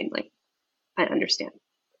inclusion mainly. I understand.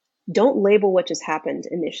 Don't label what just happened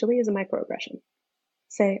initially as a microaggression.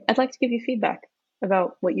 Say, I'd like to give you feedback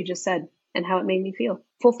about what you just said and how it made me feel.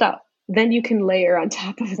 Full stop. Then you can layer on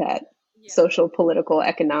top of that social, political,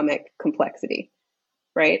 economic complexity,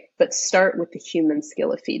 right? But start with the human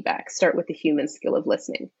skill of feedback. Start with the human skill of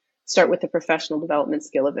listening. Start with the professional development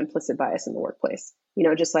skill of implicit bias in the workplace.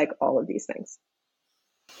 Just like all of these things.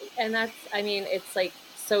 And it's like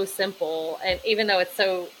so simple. And even though it's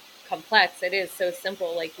so complex, it is so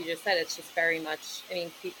simple. Like you just said, it's just very much,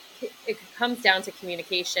 it comes down to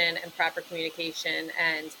communication and proper communication.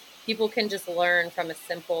 And people can just learn from a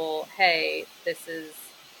simple, hey, this is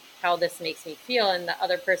how this makes me feel. And the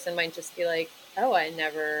other person might just be like, oh, I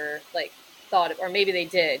never thought it, or maybe they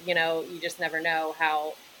did, you just never know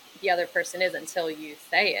how the other person is until you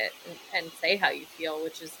say it and say how you feel,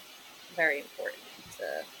 which is very important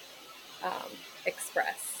to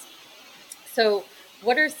express. So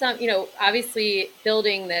what are some, obviously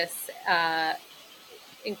building this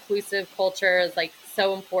inclusive culture is like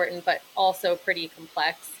so important, but also pretty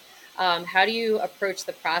complex. How do you approach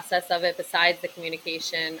the process of it besides the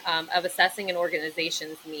communication of assessing an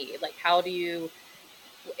organization's need? Like, how do you,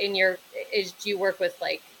 do you work with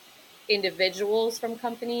like individuals from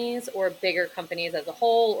companies or bigger companies as a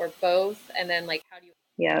whole or both? And then like, how do you?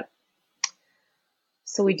 Yeah.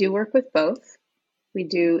 So we do work with both. We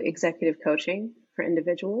do executive coaching for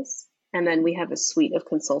individuals. And then we have a suite of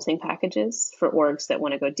consulting packages for orgs that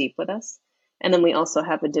want to go deep with us. And then we also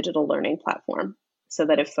have a digital learning platform so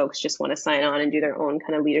that if folks just want to sign on and do their own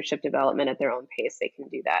kind of leadership development at their own pace, they can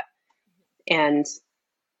do that. And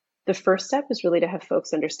the first step is really to have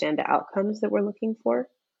folks understand the outcomes that we're looking for,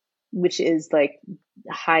 which is like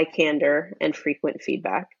high candor and frequent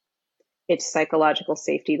feedback. It's psychological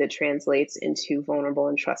safety that translates into vulnerable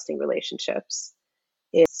and trusting relationships.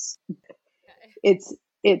 It's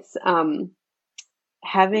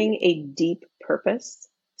having a deep purpose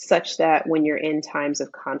such that when you're in times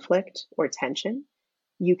of conflict or tension,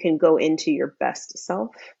 you can go into your best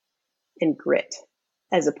self and grit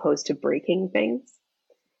as opposed to breaking things.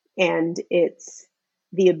 And it's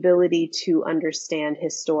the ability to understand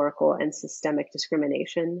historical and systemic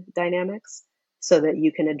discrimination dynamics so that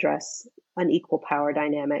you can address unequal power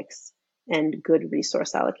dynamics and good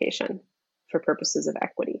resource allocation for purposes of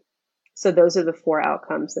equity. So those are the 4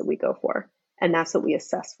 outcomes that we go for, and that's what we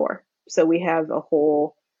assess for. So we have a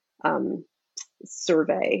whole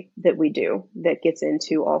survey that we do that gets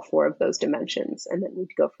into all 4 of those dimensions, and then we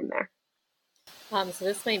go from there. So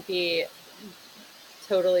this might be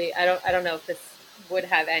totally, I don't know if this would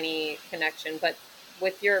have any connection, but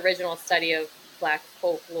with your original study of Black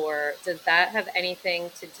folklore, does that have anything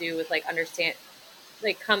to do with like understand,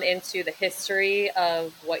 like come into the history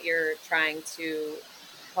of what you're trying to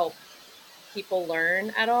help people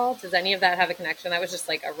learn at all? Does any of that have a connection? That was just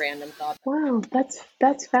like a random thought. Wow,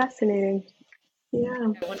 that's fascinating. Yeah.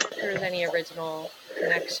 I wonder if there's any original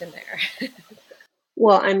connection there.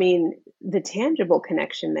 Well, I mean, the tangible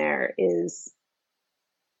connection there is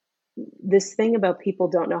this thing about people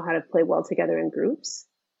don't know how to play well together in groups.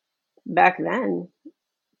 Back then,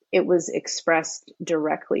 it was expressed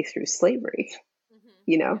directly through slavery,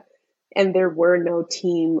 and there were no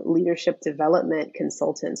team leadership development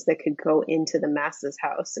consultants that could go into the masses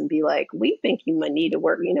house and be like, we think you might need to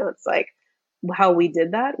work. It's like how we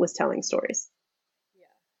did that was telling stories.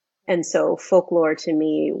 Yeah. And so folklore to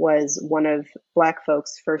me was one of Black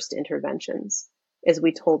folks' first interventions as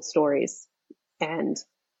we told stories and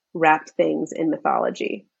wrapped things in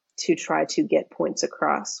mythology to try to get points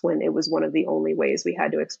across when it was one of the only ways we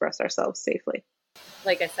had to express ourselves safely.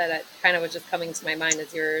 Like I said, that kind of was just coming to my mind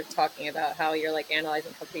as you're talking about how you're like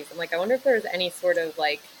analyzing companies. I'm like, I wonder if there's any sort of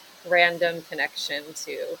like random connection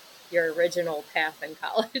to your original path in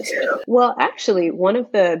college. Well, actually, one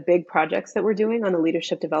of the big projects that we're doing on the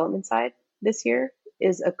leadership development side this year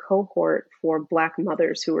is a cohort for Black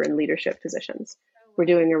mothers who are in leadership positions. We're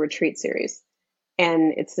doing a retreat series,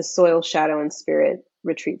 and it's the Soil, Shadow, and Spirit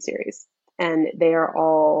retreat series. And they are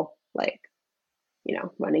all like,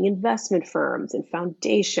 running investment firms and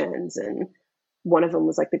foundations. And one of them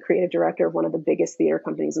was like the creative director of one of the biggest theater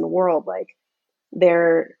companies in the world. Like,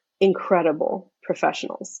 they're incredible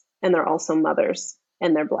professionals, and they're also mothers,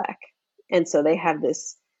 and they're Black. And so they have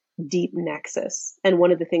this deep nexus. And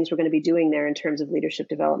one of the things we're going to be doing there in terms of leadership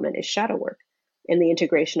development is shadow work and the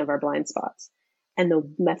integration of our blind spots. And the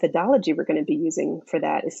methodology we're going to be using for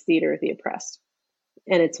that is theater of the oppressed.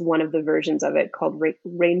 And it's one of the versions of it called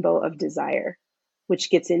Rainbow of Desire, which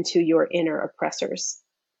gets into your inner oppressors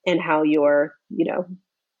and how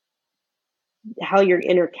how your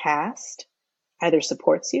inner cast either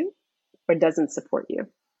supports you or doesn't support you.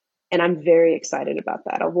 And I'm very excited about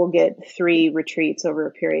that. We'll get 3 retreats over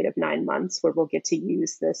a period of 9 months where we'll get to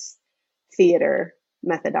use this theater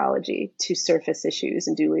methodology to surface issues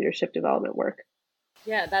and do leadership development work.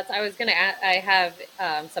 Yeah, I was going to add, I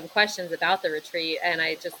have some questions about the retreat, and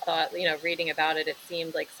I just thought, reading about it, it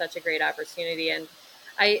seemed like such a great opportunity. And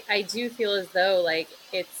I do feel as though like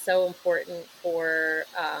it's so important for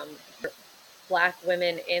Black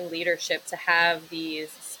women in leadership to have these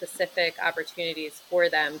specific opportunities for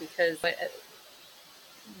them, because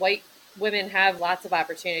white women have lots of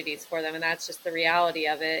opportunities for them, and that's just the reality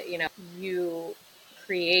of it. You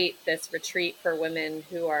create this retreat for women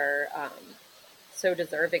who are so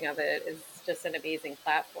deserving of it is just an amazing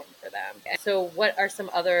platform for them. So what are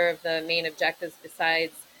some other of the main objectives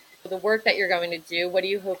besides the work that you're going to do? What do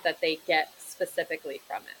you hope that they get specifically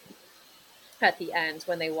from it at the end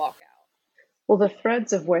when they walk out? Well, the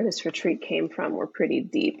threads of where this retreat came from were pretty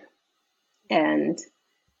deep. And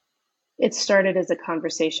it started as a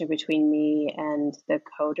conversation between me and the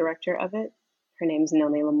co-director of it. Her name's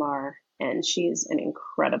Nome Lamar, and she's an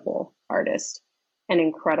incredible artist, an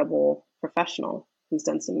incredible professional who's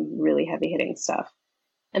done some really heavy hitting stuff.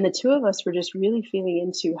 And the two of us were just really feeling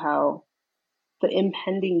into how the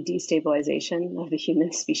impending destabilization of the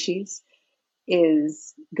human species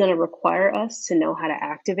is going to require us to know how to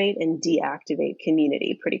activate and deactivate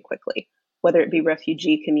community pretty quickly, whether it be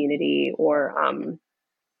refugee community or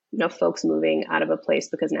folks moving out of a place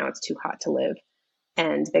because now it's too hot to live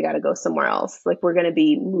and they got to go somewhere else. Like, we're going to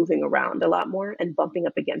be moving around a lot more and bumping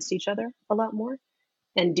up against each other a lot more.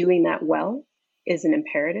 And doing that well is an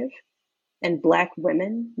imperative. And Black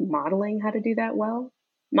women modeling how to do that well,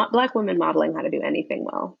 Black women modeling how to do anything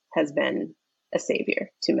well has been a savior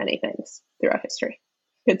to many things throughout history.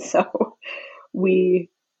 And so we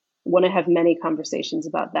want to have many conversations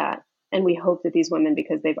about that. And we hope that these women,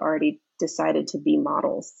 because they've already decided to be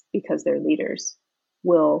models because they're leaders,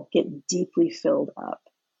 will get deeply filled up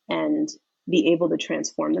and be able to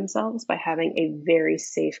transform themselves by having a very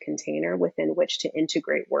safe container within which to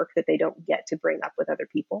integrate work that they don't get to bring up with other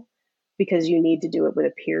people, because you need to do it with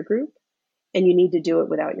a peer group, and you need to do it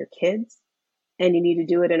without your kids, and you need to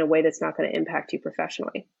do it in a way that's not going to impact you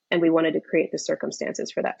professionally. And we wanted to create the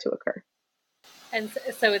circumstances for that to occur. And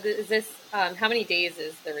so is this, how many days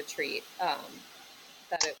is the retreat?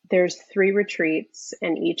 There's 3 retreats,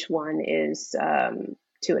 and each one is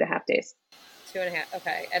 2.5 days. 2.5.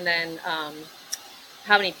 Okay. And then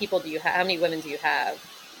how many people do you have? How many women do you have?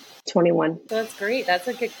 21. So that's great. That's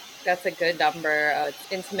a good number.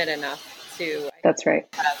 It's intimate enough to That's right.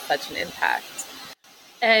 have such an impact.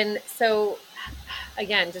 And so,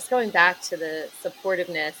 again, just going back to the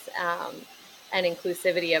supportiveness and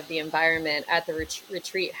inclusivity of the environment at the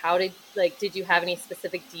retreat, did you have any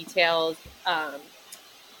specific details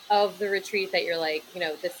of the retreat that you're like,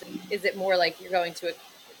 this is it more like you're going to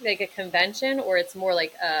a convention, or it's more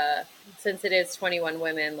like since it is 21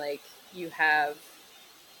 women, like you have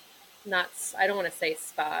not, I don't want to say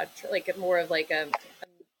spa, like more of like a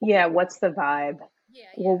yeah, what's the vibe? Yeah.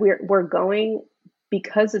 Well, we're going,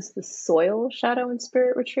 because it's the soil shadow and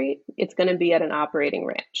spirit retreat, it's going to be at an operating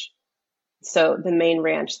ranch. So the main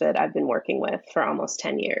ranch that I've been working with for almost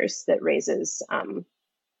 10 years that raises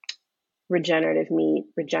regenerative meat,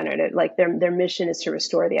 like their mission is to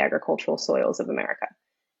restore the agricultural soils of America.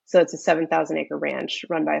 So it's a 7,000 acre ranch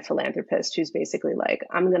run by a philanthropist who's basically like,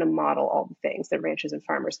 I'm going to model all the things that ranchers and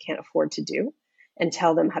farmers can't afford to do and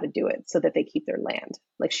tell them how to do it so that they keep their land.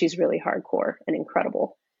 Like, she's really hardcore and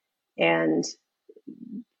incredible. And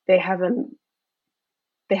they have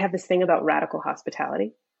this thing about radical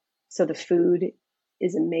hospitality. So the food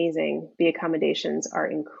is amazing. The accommodations are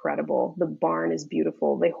incredible. The barn is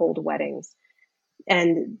beautiful. They hold weddings.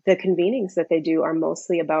 And the convenings that they do are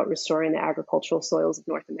mostly about restoring the agricultural soils of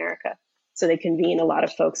North America. So they convene a lot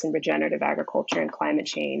of folks in regenerative agriculture and climate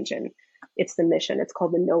change. And it's the mission. It's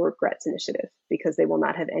called the No Regrets Initiative, because they will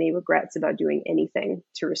not have any regrets about doing anything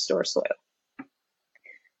to restore soil.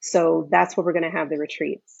 So that's where we're going to have the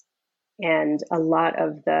retreats. And a lot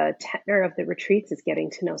of the tenor of the retreats is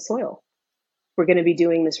getting to know soil. We're going to be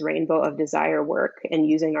doing this rainbow of desire work and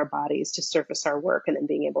using our bodies to surface our work and then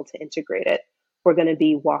being able to integrate it. We're going to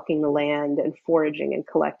be walking the land and foraging and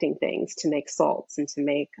collecting things to make salts and to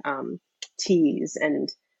make teas and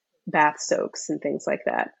bath soaks and things like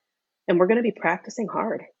that. And we're going to be practicing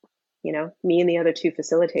hard. You know, me and the other two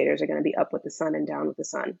facilitators are going to be up with the sun and down with the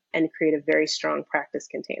sun and create a very strong practice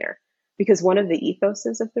container. Because one of the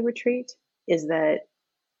ethoses of the retreat is that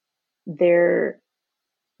there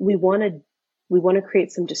we want to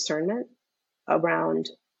create some discernment around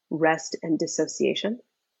rest and dissociation,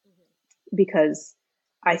 because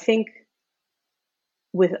I think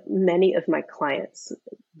with many of my clients,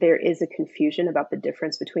 there is a confusion about the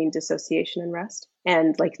difference between dissociation and rest.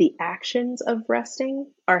 And like the actions of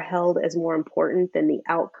resting are held as more important than the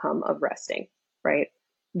outcome of resting, right?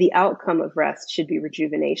 The outcome of rest should be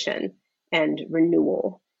rejuvenation and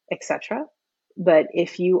renewal, etc. But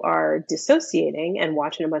if you are dissociating and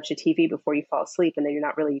watching a bunch of TV before you fall asleep, and then you're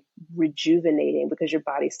not really rejuvenating because your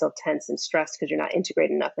body's still tense and stressed because you're not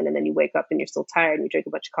integrating nothing, and then you wake up and you're still tired and you drink a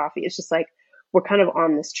bunch of coffee, it's just like we're kind of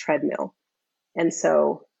on this treadmill. And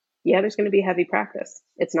so, yeah, there's going to be heavy practice.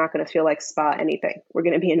 It's not going to feel like spa anything. We're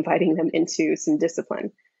going to be inviting them into some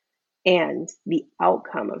discipline. And the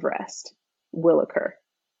outcome of rest will occur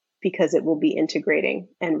because it will be integrating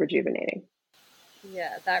and rejuvenating.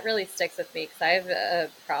 Yeah, that really sticks with me because I have a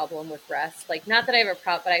problem with rest. Like, not that I have a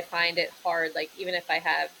problem, but I find it hard. Like,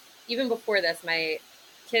 even before this, my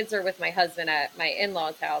kids are with my husband at my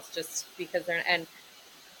in-laws' house just because and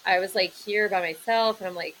I was like here by myself, and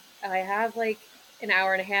I'm like, I have like an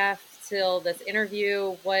hour and a half till this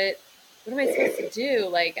interview. What am I supposed to do?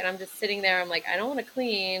 Like, and I'm just sitting there. I'm like, I don't want to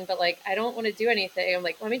clean, but like, I don't want to do anything. I'm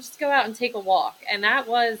like, let me just go out and take a walk. And that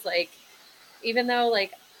was like, even though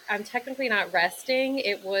like I'm technically not resting,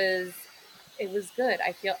 it was good.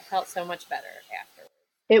 Felt so much better afterwards.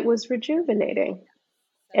 It was rejuvenating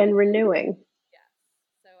So and renewing yeah.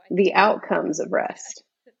 So I think the outcomes of rest.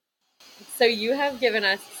 so. You have given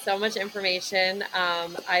us so much information.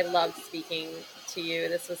 I loved speaking to you.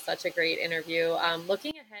 This was such a great interview.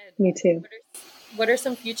 Looking ahead, Me too. what are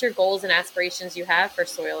some future goals and aspirations you have for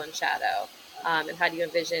Soil and Shadow? And how do you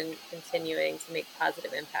envision continuing to make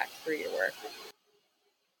positive impact through your work?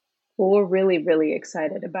 Well, we're really, really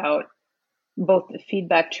excited about both the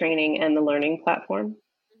feedback training and the learning platform.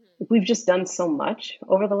 We've just done so much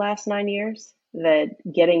over the last 9 years that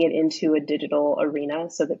getting it into a digital arena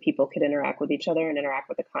so that people could interact with each other and interact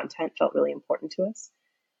with the content felt really important to us.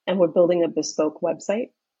 And we're building a bespoke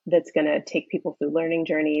website that's going to take people through learning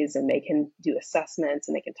journeys, and they can do assessments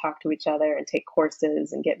and they can talk to each other and take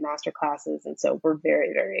courses and get master classes. And so we're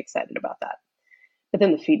very, very excited about that. But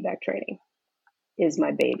then the feedback training is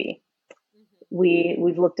my baby.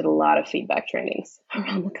 We've looked at a lot of feedback trainings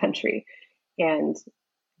around the country, and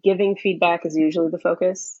giving feedback is usually the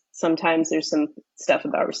focus. Sometimes there's some stuff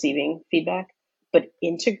about receiving feedback, but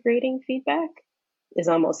integrating feedback is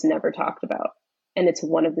almost never talked about. And it's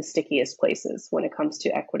one of the stickiest places when it comes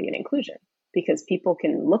to equity and inclusion, because people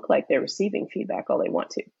can look like they're receiving feedback all they want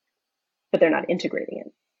to, but they're not integrating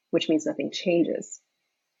it, which means nothing changes.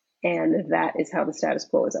 And that is how the status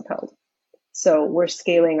quo is upheld. So we're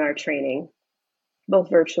scaling our training both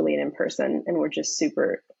virtually and in person,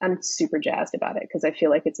 and I'm super jazzed about it because I feel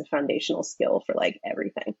like it's a foundational skill for like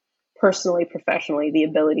everything. Personally, professionally, the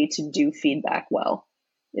ability to do feedback well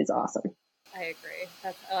is awesome. I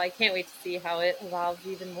agree. I can't wait to see how it evolves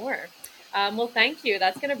even more. Well, thank you.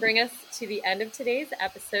 That's going to bring us to the end of today's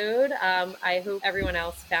episode. I hope everyone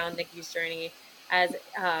else found Nikki's journey as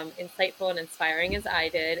insightful and inspiring as I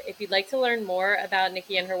did. If you'd like to learn more about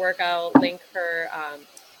Nikki and her work, I'll link her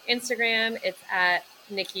Instagram. It's at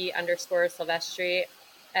Nikki_Silvestri,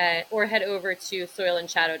 or head over to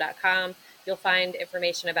soilandshadow.com. You'll find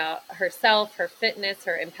information about herself, her fitness,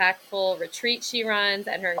 her impactful retreat she runs,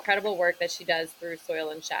 and her incredible work that she does through Soil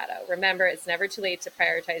and Shadow. Remember, it's never too late to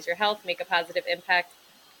prioritize your health, make a positive impact,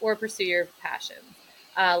 or pursue your passions.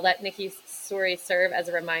 Let Nikki's story serve as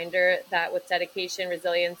a reminder that with dedication,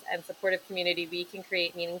 resilience, and supportive community, we can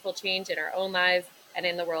create meaningful change in our own lives and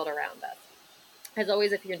in the world around us. As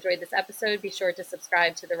always, if you enjoyed this episode, be sure to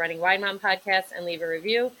subscribe to the Running Wine Mom podcast and leave a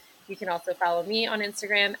review. You can also follow me on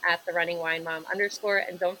Instagram at @TheRunningWineMom_,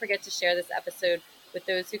 and don't forget to share this episode with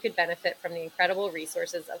those who could benefit from the incredible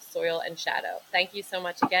resources of Soil and Shadow. Thank you so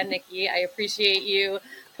much again, Nikki. I appreciate you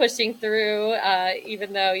pushing through,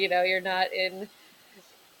 even though you're not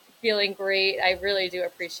feeling great. I really do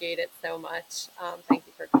appreciate it so much. Thank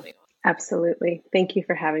you for coming on. Absolutely. Thank you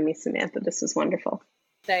for having me, Samantha. This was wonderful.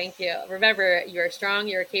 Thank you. Remember, you are strong,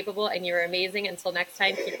 you are capable, and you are amazing. Until next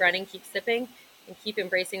time, keep running, keep sipping, and keep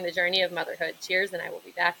embracing the journey of motherhood. Cheers, and I will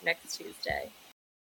be back next Tuesday.